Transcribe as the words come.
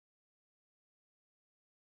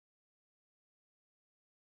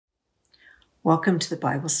Welcome to the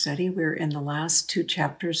Bible study. We're in the last two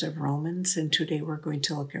chapters of Romans, and today we're going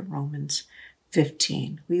to look at Romans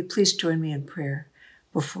 15. Will you please join me in prayer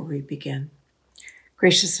before we begin?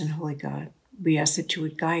 Gracious and holy God, we ask that you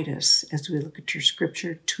would guide us as we look at your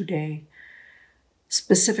scripture today,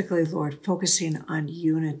 specifically, Lord, focusing on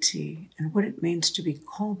unity and what it means to be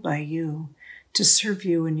called by you, to serve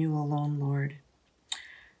you and you alone, Lord.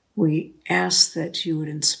 We ask that you would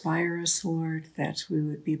inspire us, Lord, that we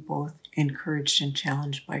would be both encouraged and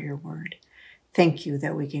challenged by your word. Thank you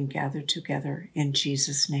that we can gather together in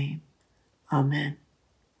Jesus' name. Amen.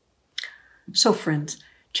 So, friends,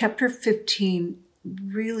 chapter 15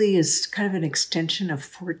 really is kind of an extension of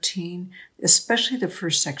 14, especially the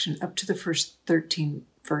first section up to the first 13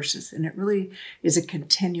 verses. And it really is a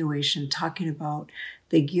continuation talking about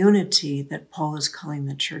the unity that Paul is calling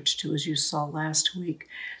the church to. As you saw last week,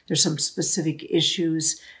 there's some specific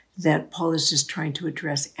issues that Paul is just trying to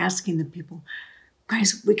address, asking the people,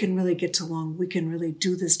 guys, we can really get along. We can really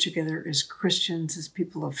do this together as Christians, as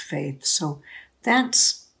people of faith. So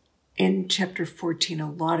that's in chapter 14,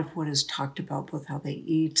 a lot of what is talked about, both how they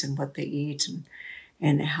eat and what they eat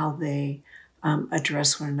and how they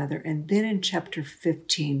address one another. And then in chapter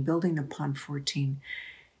 15, building upon 14,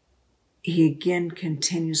 he again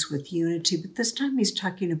continues with unity, but this time he's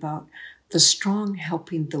talking about the strong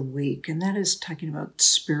helping the weak, and that is talking about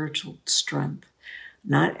spiritual strength,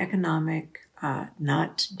 not economic,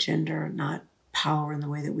 not gender, not power in the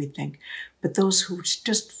way that we think, but those who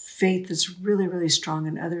just faith is really, really strong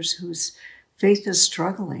and others whose faith is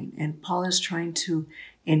struggling. And Paul is trying to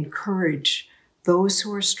encourage those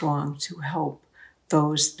who are strong to help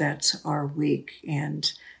those that are weak. And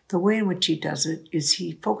the way in which he does it is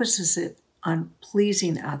he focuses it on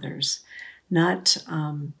pleasing others, not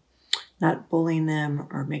bullying them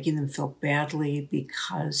or making them feel badly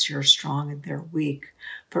because you're strong and they're weak,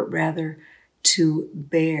 but rather to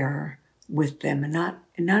bear with them, and not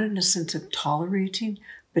in a sense of tolerating,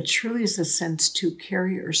 but truly as a sense to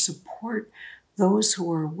carry or support those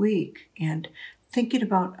who are weak, and thinking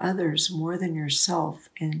about others more than yourself.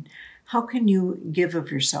 And how can you give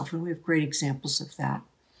of yourself? And we have great examples of that.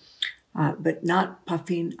 But not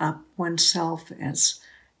puffing up oneself as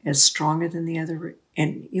stronger than the other.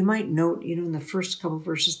 And you might note, in the first couple of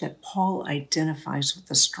verses that Paul identifies with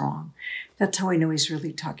the strong. That's how I know he's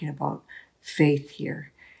really talking about faith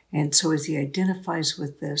here. And so as he identifies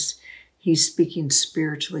with this, he's speaking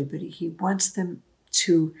spiritually, but he wants them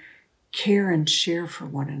to care and share for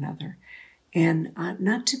one another. And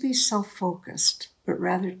not to be self-focused, but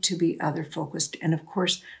rather to be other-focused. And of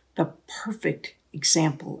course, the perfect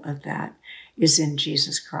example of that is in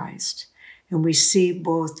Jesus Christ. And we see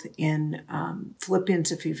both in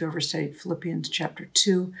Philippians, if you've ever studied Philippians chapter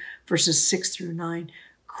 2, verses 6 through 9,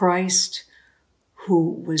 Christ, who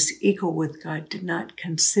was equal with God, did not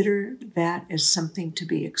consider that as something to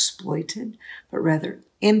be exploited, but rather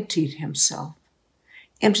emptied himself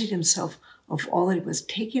of all that he was,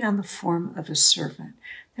 taking on the form of a servant.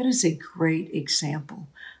 That is a great example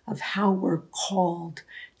of how we're called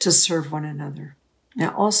to serve one another.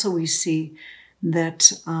 Now, also we see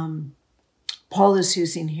that Paul is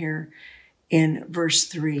using here in verse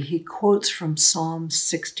 3, he quotes from Psalm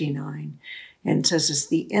 69 and says, "As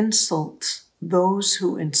the insults, those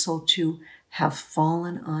who insult you have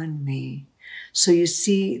fallen on me." So you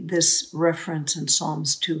see this reference in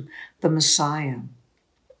Psalms to the Messiah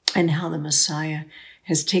and how the Messiah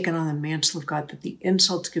has taken on the mantle of God, that the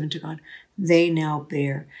insults given to God, they now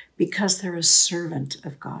bear because they're a servant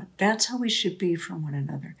of God. That's how we should be for one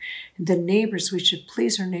another. The neighbors, we should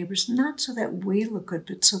please our neighbors, not so that we look good,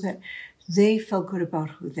 but so that they feel good about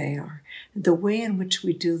who they are. The way in which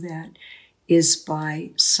we do that is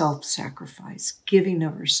by self-sacrifice, giving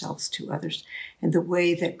of ourselves to others, and the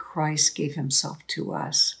way that Christ gave himself to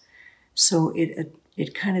us. So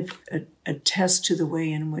it kind of attests to the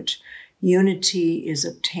way in which unity is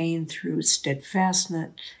obtained through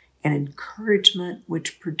steadfastness and encouragement,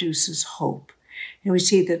 which produces hope. And we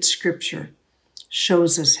see that Scripture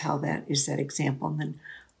shows us how that is that example. And then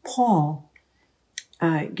Paul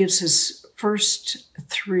gives his first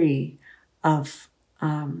three of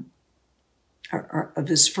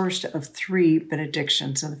his first of three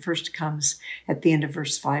benedictions, and the first comes at the end of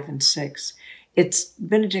verse 5 and 6. Its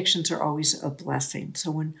benedictions are always a blessing.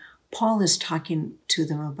 So when Paul is talking to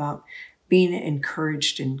them about being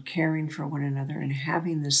encouraged and caring for one another and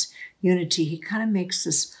having this unity, he kind of makes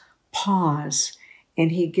this pause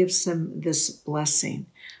and he gives them this blessing,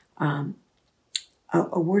 a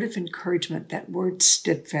word of encouragement. That word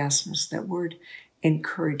steadfastness, that word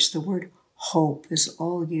encourage, the word hope is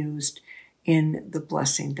all used in the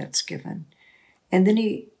blessing that's given. And then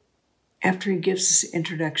he after he gives this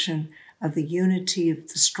introduction of the unity of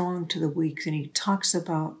the strong to the weak, then he talks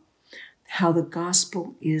about how the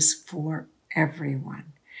gospel is for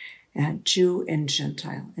everyone, Jew and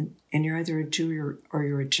Gentile. And you're either a Jew or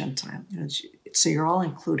you're a Gentile. So you're all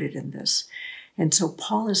included in this. And so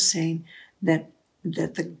Paul is saying that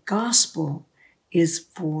the gospel is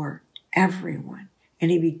for everyone.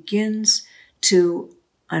 And he begins to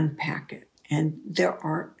unpack it. And there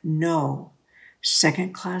are no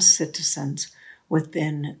second-class citizens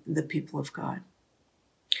within the people of God.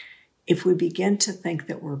 If we begin to think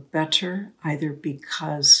that we're better, either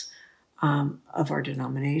because of our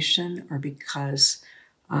denomination or because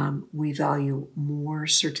we value more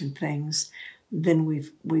certain things, then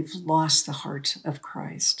we've lost the heart of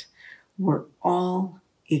Christ. We're all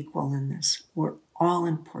equal in this. We're all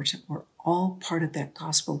important. We're all part of that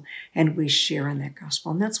gospel, and we share in that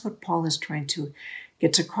gospel. And that's what Paul is trying to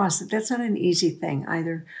get across. That's not an easy thing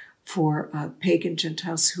either for pagan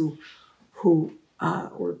Gentiles who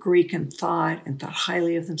were Greek in thought and thought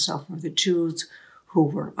highly of themselves, or the Jews who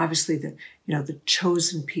were obviously the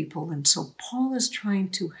chosen people. And so Paul is trying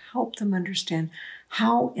to help them understand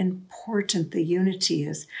how important the unity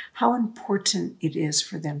is, how important it is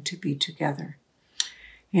for them to be together.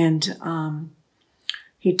 And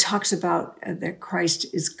he talks about that Christ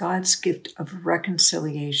is God's gift of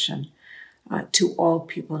reconciliation to all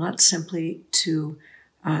people, not simply to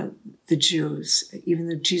the Jews, even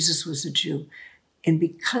though Jesus was a Jew. And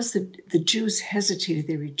because the Jews hesitated,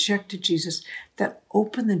 they rejected Jesus, that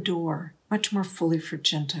opened the door much more fully for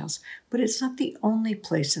Gentiles. But it's not the only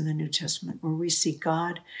place in the New Testament where we see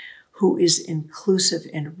God who is inclusive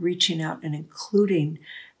and reaching out and including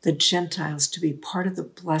the Gentiles to be part of the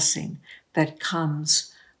blessing that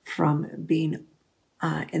comes from being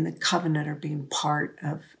in the covenant or being part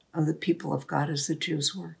of the people of God as the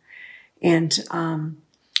Jews were. And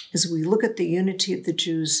as we look at the unity of the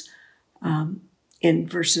Jews, in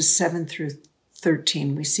verses 7 through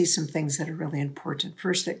 13, we see some things that are really important.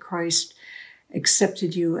 First, that Christ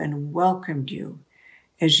accepted you and welcomed you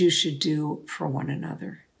as you should do for one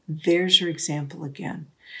another. There's your example again.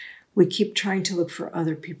 We keep trying to look for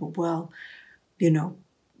other people. Well,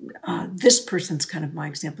 this person's kind of my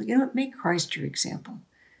example. Make Christ your example.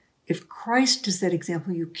 If Christ is that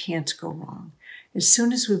example, you can't go wrong. As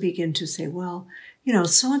soon as we begin to say, well,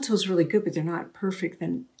 so-and-so is really good, but they're not perfect,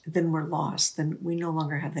 then we're lost. Then we no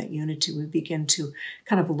longer have that unity. We begin to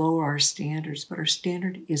kind of lower our standards, but our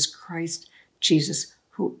standard is Christ Jesus,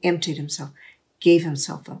 who emptied himself, gave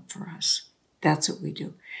himself up for us. That's what we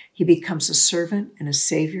do. He becomes a servant and a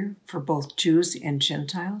savior for both Jews and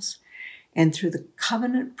Gentiles. And through the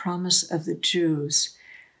covenant promise of the Jews,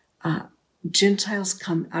 Gentiles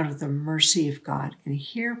come out of the mercy of God. And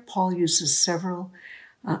here Paul uses several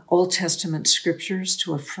Old Testament scriptures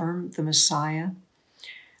to affirm the Messiah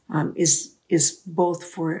is both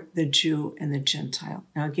for the Jew and the Gentile.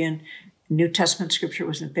 Now again, New Testament scripture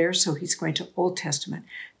wasn't there, so he's going to Old Testament.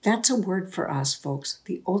 That's a word for us, folks.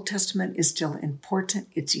 The Old Testament is still important.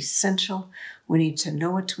 It's essential. We need to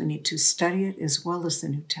know it. We need to study it as well as the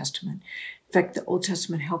New Testament. In fact, the Old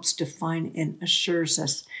Testament helps define and assures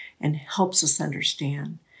us and helps us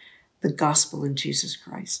understand the gospel in Jesus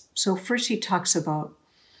Christ. So first he talks about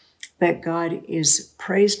that God is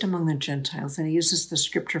praised among the Gentiles, and he uses the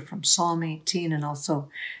scripture from Psalm 18 and also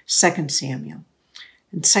 2 Samuel.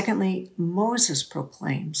 And secondly, Moses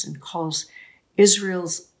proclaims and calls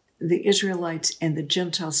the Israelites and the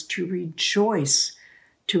Gentiles to rejoice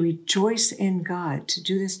in God, to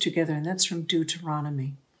do this together, and that's from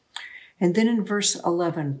Deuteronomy. And then in verse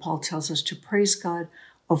 11, Paul tells us to praise God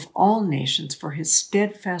of all nations, for his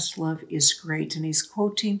steadfast love is great. And he's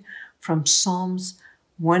quoting from Psalms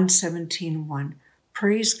 117:1.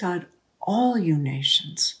 Praise God, all you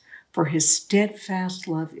nations, for his steadfast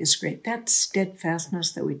love is great. That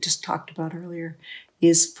steadfastness that we just talked about earlier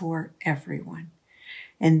is for everyone.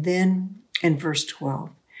 And then in verse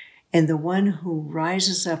 12, and the one who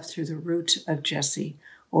rises up through the root of Jesse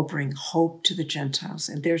will bring hope to the Gentiles.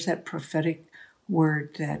 And there's that prophetic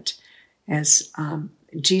word that as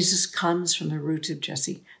Jesus comes from the root of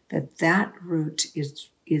Jesse, that root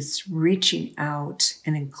is reaching out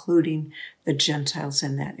and including the Gentiles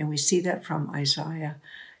in that. And we see that from Isaiah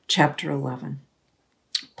chapter 11.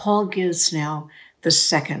 Paul gives now the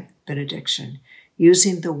second benediction,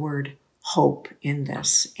 using the word hope in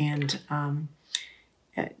this. And,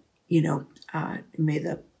 may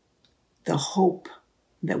the hope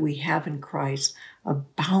that we have in Christ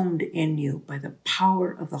abound in you by the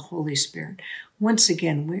power of the Holy Spirit. Once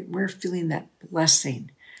again, we're feeling that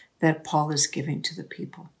blessing that Paul is giving to the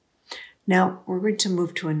people. Now, we're going to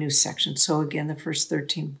move to a new section. So again, the first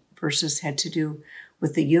 13 verses had to do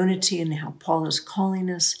with the unity and how Paul is calling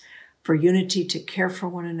us for unity to care for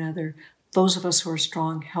one another. Those of us who are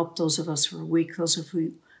strong, help those of us who are weak. Those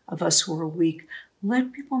of us who are weak,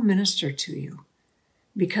 let people minister to you.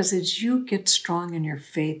 Because as you get strong in your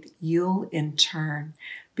faith, you'll in turn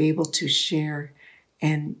be able to share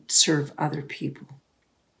and serve other people.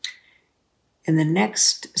 In the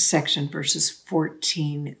next section, verses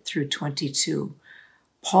 14 through 22,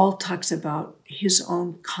 Paul talks about his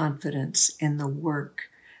own confidence in the work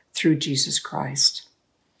through Jesus Christ.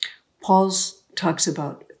 Paul talks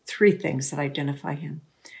about three things that identify him: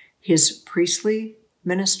 his priestly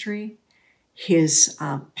ministry, his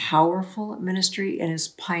powerful ministry, and his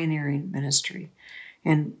pioneering ministry.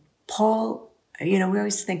 And Paul, we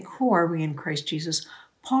always think, who are we in Christ Jesus?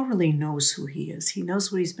 Paul really knows who he is. He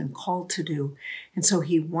knows what he's been called to do. And so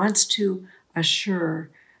he wants to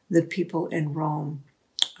assure the people in Rome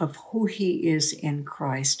of who he is in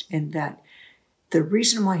Christ, and that the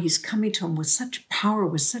reason why he's coming to them with such power,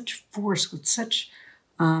 with such force, with such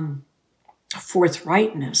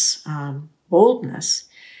forthrightness, boldness,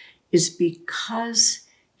 is because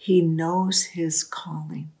he knows his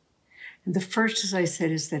calling. And the first, as I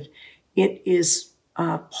said, is that it is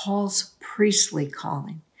Paul's priestly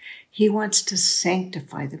calling. He wants to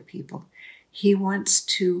sanctify the people. He wants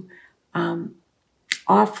to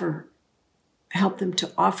help them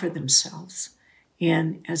to offer themselves.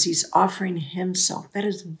 And as he's offering himself, that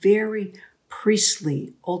is very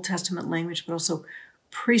priestly, Old Testament language, but also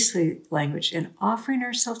priestly language. And offering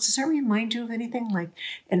ourselves, does that remind you of anything? Like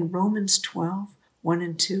in Romans 12, 1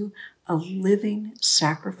 and 2, a living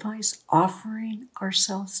sacrifice, offering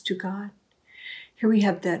ourselves to God. Here we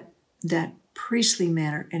have that priestly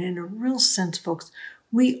manner. And in a real sense, folks,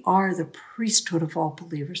 we are the priesthood of all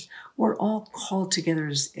believers. We're all called together,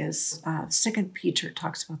 as 2 Peter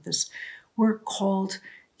talks about this. We're called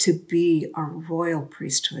to be a royal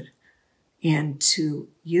priesthood and to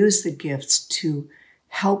use the gifts to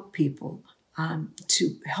help people,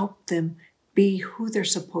 to help them be who they're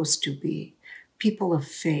supposed to be, people of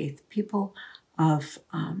faith, people of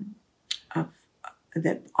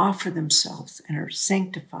that offer themselves and are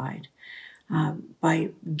sanctified by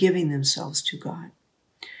giving themselves to God.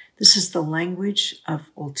 This is the language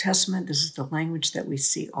of Old Testament. This is the language that we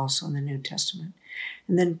see also in the New Testament.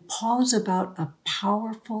 And then Paul is about a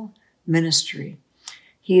powerful ministry.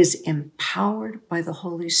 He is empowered by the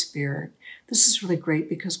Holy Spirit. This is really great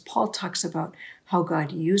because Paul talks about how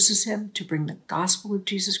God uses him to bring the gospel of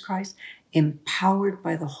Jesus Christ, empowered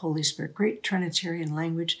by the Holy Spirit. Great Trinitarian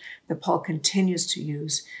language that Paul continues to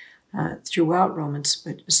use throughout Romans,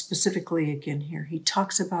 but specifically again here. He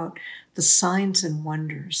talks about the signs and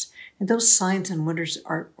wonders. And those signs and wonders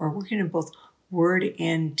are working in both word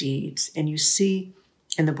and deeds. And you see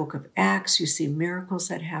in the book of Acts, you see miracles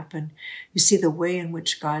that happen. You see the way in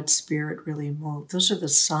which God's Spirit really moved. Those are the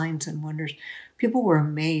signs and wonders. People were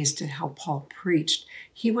amazed at how Paul preached.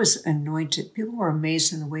 He was anointed. People were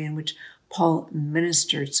amazed in the way in which Paul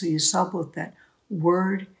ministered. So you saw both that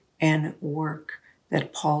word and work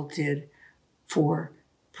that Paul did for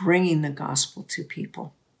bringing the gospel to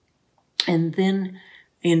people. And then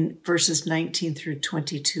in verses 19 through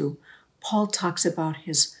 22, Paul talks about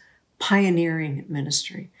his pioneering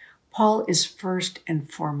ministry. Paul is first and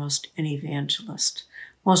foremost an evangelist.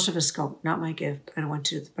 Most of us go, not my gift, I don't want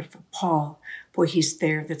to, but for Paul, boy, he's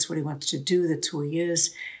there. That's what he wants to do. That's who he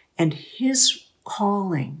is. And his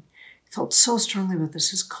calling, I felt so strongly about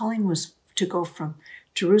this, his calling was to go from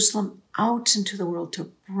Jerusalem out into the world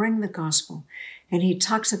to bring the gospel. And he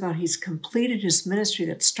talks about he's completed his ministry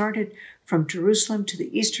that started from Jerusalem to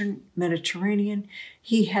the Eastern Mediterranean.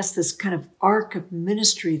 He has this kind of arc of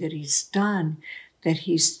ministry that he's done, that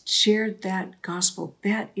he's shared that gospel.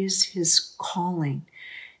 That is his calling.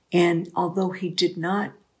 And although he did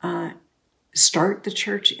not start the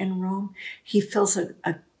church in Rome, he feels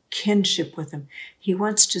a kinship with them. He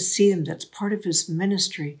wants to see them. That's part of his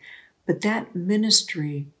ministry. But that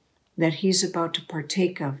ministry that he's about to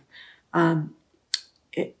partake of,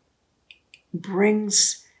 it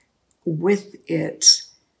brings with it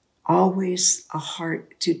always a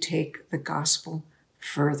heart to take the gospel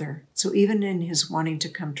further. So even in his wanting to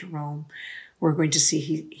come to Rome, we're going to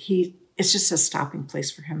see he it's just a stopping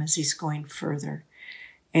place for him as he's going further.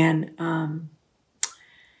 And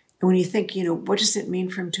when you think, what does it mean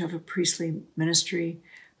for him to have a priestly ministry?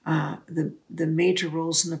 The major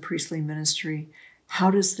roles in the priestly ministry,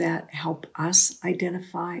 how does that help us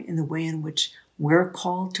identify in the way in which we're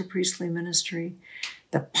called to priestly ministry?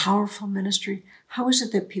 The powerful ministry, how is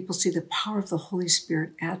it that people see the power of the Holy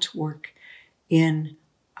Spirit at work in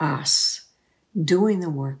us, doing the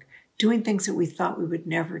work, doing things that we thought we would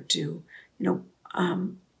never do,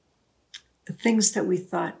 things that we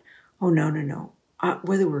thought, oh, no.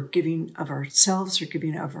 Whether we're giving of ourselves or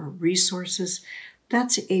giving of our resources,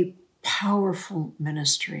 that's a powerful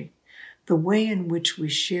ministry. The way in which we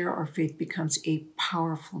share our faith becomes a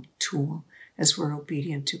powerful tool as we're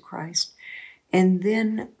obedient to Christ. And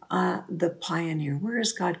then the pioneer. Where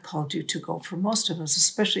has God called you to go? For most of us,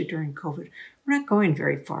 especially during COVID, we're not going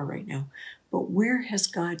very far right now. But where has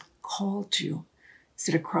God called you? Is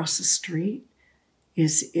it across the street?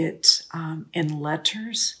 Is it in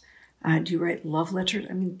letters? Do you write love letters?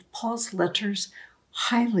 I mean, Paul's letters,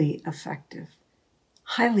 highly effective.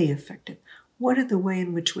 Highly effective. What are the way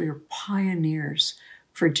in which we are pioneers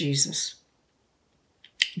for Jesus?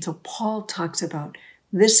 And so Paul talks about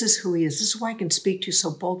this is who he is. This is why I can speak to you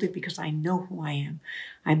so boldly, because I know who I am.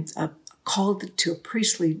 I'm called to a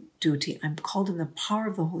priestly duty. I'm called in the power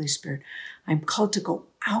of the Holy Spirit. I'm called to go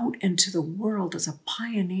out into the world as a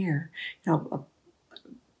pioneer,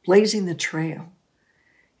 blazing the trail.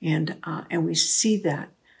 And we see that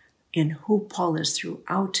in who Paul is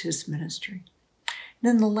throughout his ministry. And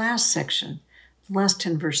then the last section, the last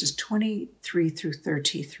 10 verses, 23 through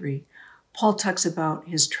 33, Paul talks about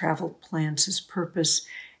his travel plans, his purpose,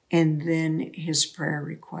 and then his prayer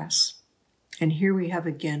requests. And here we have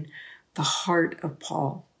again the heart of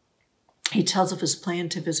Paul. He tells of his plan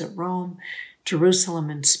to visit Rome, Jerusalem,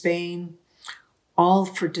 and Spain, all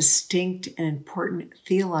for distinct and important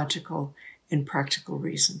theological and practical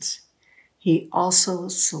reasons. He also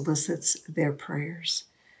solicits their prayers.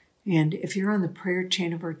 And if you're on the prayer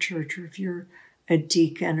chain of our church, or if you're a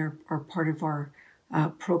deacon or part of our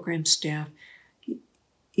program staff,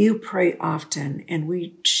 you pray often, and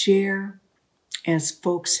we share, as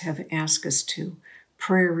folks have asked us to,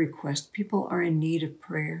 prayer requests. People are in need of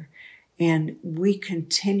prayer, and we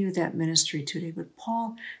continue that ministry today. But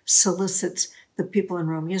Paul solicits the people in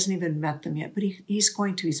Rome. He hasn't even met them yet, but he's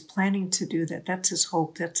planning to do that. That's his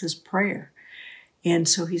hope. That's his prayer. And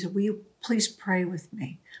so he said, will you please pray with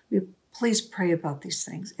me? Will you please pray about these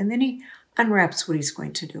things? And then he unwraps what he's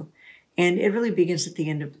going to do. And it really begins at the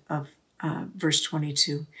end of verse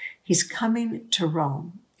 22. He's coming to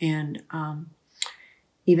Rome. And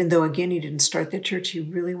even though, again, he didn't start that church, he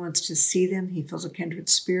really wants to see them. He feels a kindred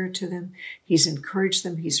spirit to them. He's encouraged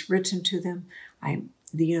them. He's written to them.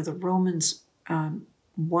 The Romans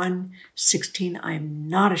 1:16, I am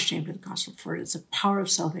not ashamed of the gospel, for it is the power of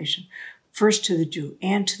salvation, first to the Jew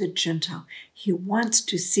and to the Gentile. He wants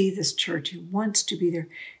to see this church. He wants to be there.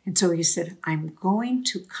 And so he said, I'm going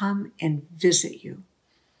to come and visit you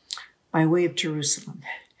by way of Jerusalem.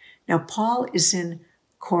 Now, Paul is in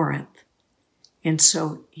Corinth. And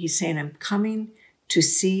so he's saying, I'm coming to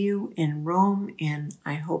see you in Rome, and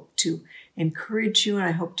I hope to encourage you, and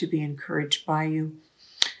I hope to be encouraged by you.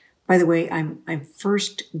 By the way, I'm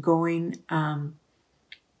first going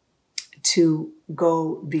to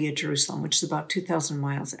go via Jerusalem, which is about 2,000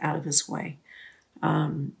 miles out of his way.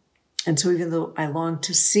 And so even though I long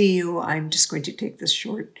to see you, I'm just going to take this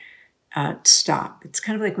short stop. It's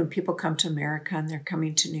kind of like when people come to America and they're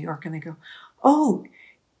coming to New York and they go, oh,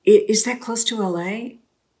 is that close to LA?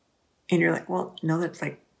 And you're like, well, no, that's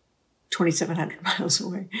like 2,700 miles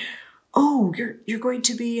away. Oh, you're going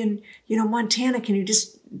to be in, Montana. Can you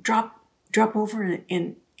just drop over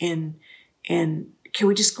and can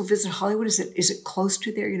we just go visit Hollywood? Is it close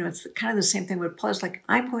to there? It's kind of the same thing with Plus. Like,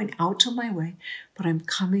 I'm going out of my way, but I'm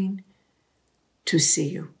coming to see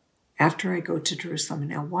you after I go to Jerusalem. And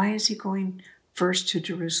now, why is he going first to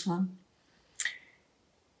Jerusalem?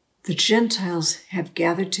 The Gentiles have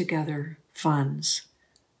gathered together funds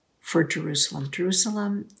for Jerusalem.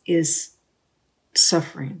 Jerusalem is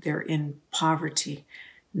suffering. They're in poverty.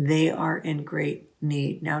 They are in great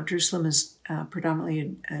need. Now, Jerusalem is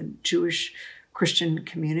predominantly a Jewish Christian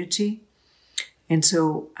community. And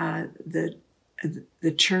so the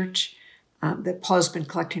church that Paul has been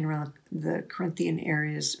collecting around the Corinthian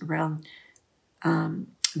areas, around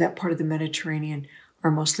that part of the Mediterranean,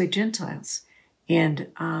 are mostly Gentiles. And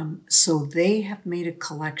so they have made a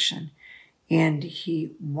collection, and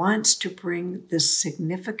he wants to bring this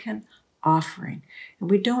significant offering. And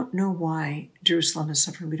we don't know why Jerusalem is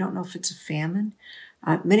suffering. We don't know if it's a famine.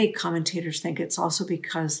 Many commentators think it's also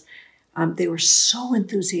because they were so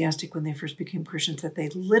enthusiastic when they first became Christians that they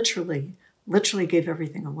literally gave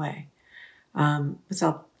everything away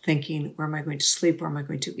without thinking, where am I going to sleep? Where am I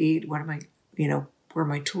going to eat? What am I, where are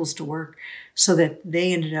my tools to work? So that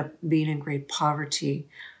they ended up being in great poverty.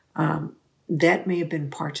 That may have been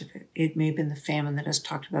part of it. It may have been the famine that is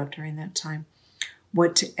talked about during that time.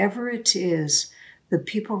 Whatever it is, the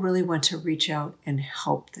people really want to reach out and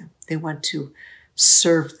help them. They want to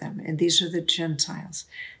serve them. And these are the Gentiles.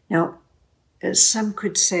 Now, some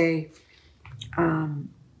could say,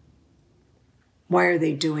 why are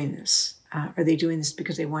they doing this? Are they doing this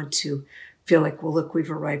because they want to feel like, well, look,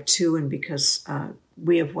 we've arrived too, and because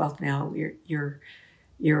we have wealth now, you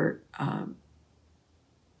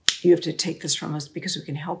have to take this from us because we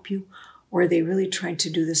can help you? Or are they really trying to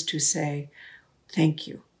do this to say, thank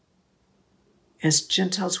you? As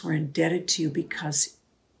Gentiles, we're indebted to you because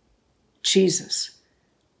Jesus,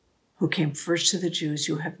 who came first to the Jews,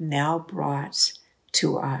 you have now brought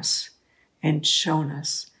to us and shown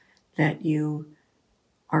us that you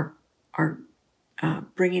are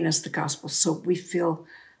bringing us the gospel. So we feel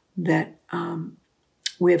that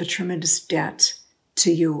we have a tremendous debt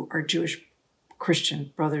to you, our Jewish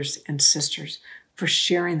Christian brothers and sisters, for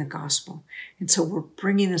sharing the gospel. And so we're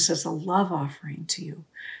bringing this as a love offering to you.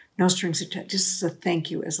 No strings attached. This is a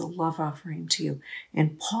thank you as a love offering to you.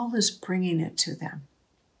 And Paul is bringing it to them.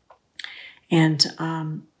 And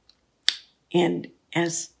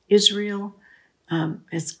as Israel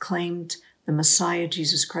has claimed the Messiah,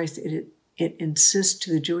 Jesus Christ, it insists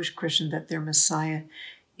to the Jewish Christian that their Messiah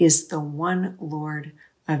is the one Lord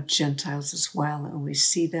of Gentiles as well. And we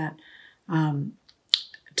see that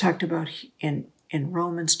talked about in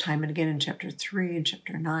Romans time and again in chapter 3 and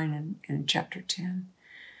chapter 9 and in chapter 10.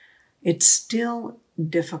 It's still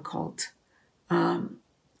difficult to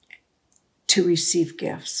receive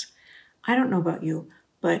gifts. I don't know about you,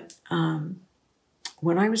 but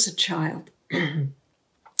when I was a child,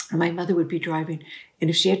 my mother would be driving, and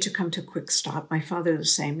if she had to come to a quick stop, my father the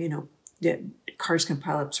same, the cars can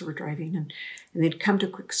pile up, so we're driving, and they'd come to a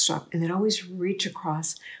quick stop, and they'd always reach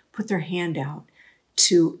across, put their hand out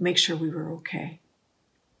to make sure we were okay.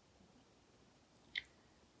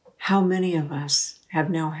 How many of us have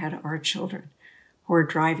now had our children who are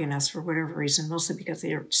driving us for whatever reason, mostly because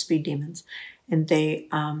they are speed demons, and they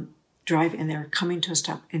drive and they're coming to a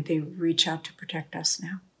stop and they reach out to protect us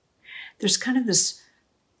now? There's kind of this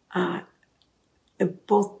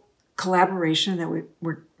both collaboration that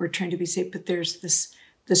we're trying to be safe, but there's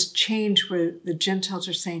this change where the Gentiles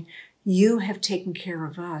are saying, you have taken care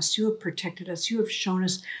of us, you have protected us, you have shown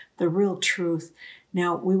us the real truth.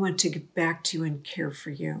 Now we want to get back to you and care for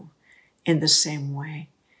you in the same way.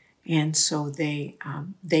 And so they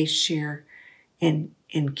share in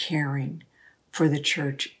caring for the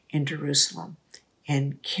church in Jerusalem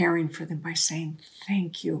and caring for them by saying,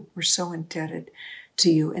 thank you, we're so indebted to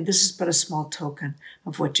you. And this is but a small token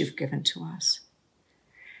of what you've given to us.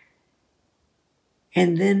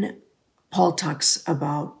 And then Paul talks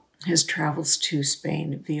about his travels to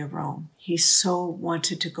Spain via Rome. He so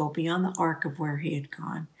wanted to go beyond the arc of where he had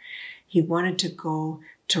gone. He wanted to go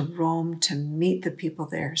to Rome to meet the people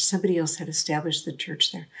there. Somebody else had established the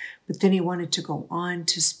church there. But then he wanted to go on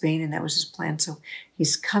to Spain, and that was his plan. So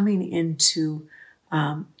he's coming into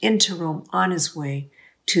Rome on his way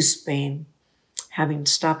to Spain, having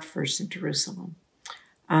stopped first in Jerusalem.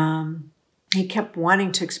 He kept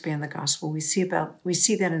wanting to expand the gospel. We see that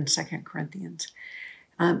in 2 Corinthians.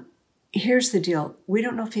 Here's the deal. We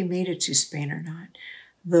don't know if he made it to Spain or not,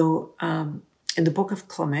 though in the book of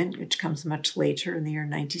Clement, which comes much later in the year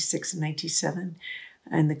 96 and 97,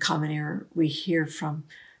 in the Common Era, we hear from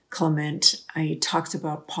Clement. He talks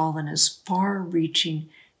about Paul and his far-reaching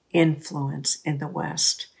influence in the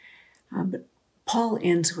West. But Paul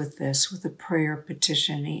ends with a prayer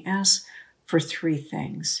petition. He asks for three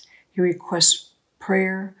things. He requests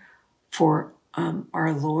prayer for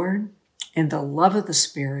our Lord and the love of the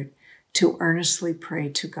Spirit to earnestly pray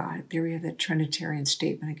to God. There we have that Trinitarian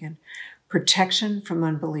statement again. Protection from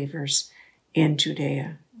unbelievers in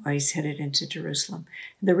Judea while he's headed into Jerusalem.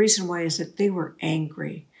 And the reason why is that they were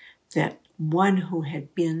angry that one who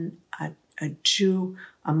had been a Jew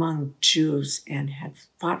among Jews and had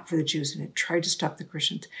fought for the Jews and had tried to stop the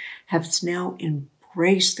Christians has now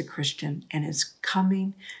embraced the Christian and is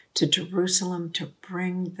coming to Jerusalem to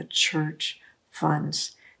bring the church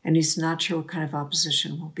funds. And he's not sure what kind of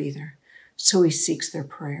opposition will be there. So he seeks their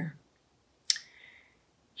prayer.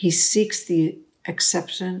 He seeks the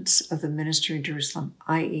acceptance of the ministry in Jerusalem,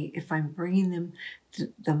 i.e., if I'm bringing them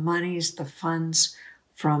the monies, the funds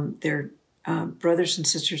from their brothers and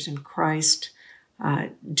sisters in Christ,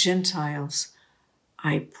 Gentiles,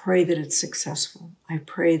 I pray that it's successful. I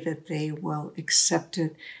pray that they will accept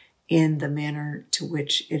it in the manner to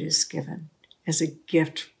which it is given, as a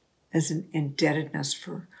gift, as an indebtedness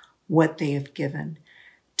for what they have given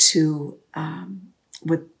to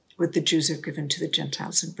what the Jews have given to the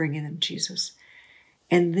Gentiles and bringing them Jesus.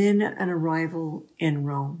 And then an arrival in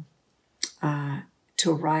Rome,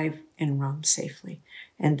 to arrive in Rome safely.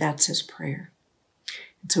 And that's his prayer.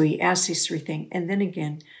 And so he asks these three things. And then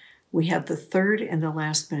again, we have the third and the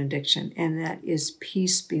last benediction, and that is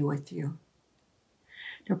peace be with you.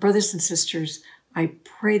 Now, brothers and sisters, I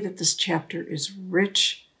pray that this chapter is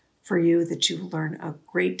rich for you, that you learn a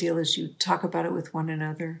great deal as you talk about it with one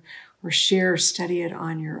another or share or study it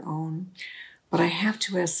on your own. But I have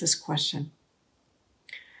to ask this question.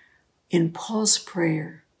 In Paul's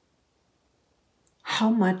prayer, how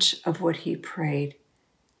much of what he prayed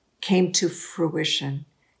came to fruition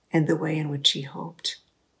in the way in which he hoped?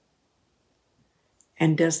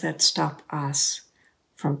 And does that stop us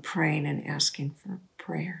from praying and asking for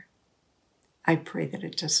prayer? I pray that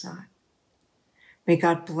it does not. May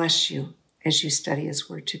God bless you as you study his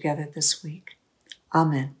word together this week.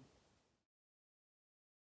 Amen.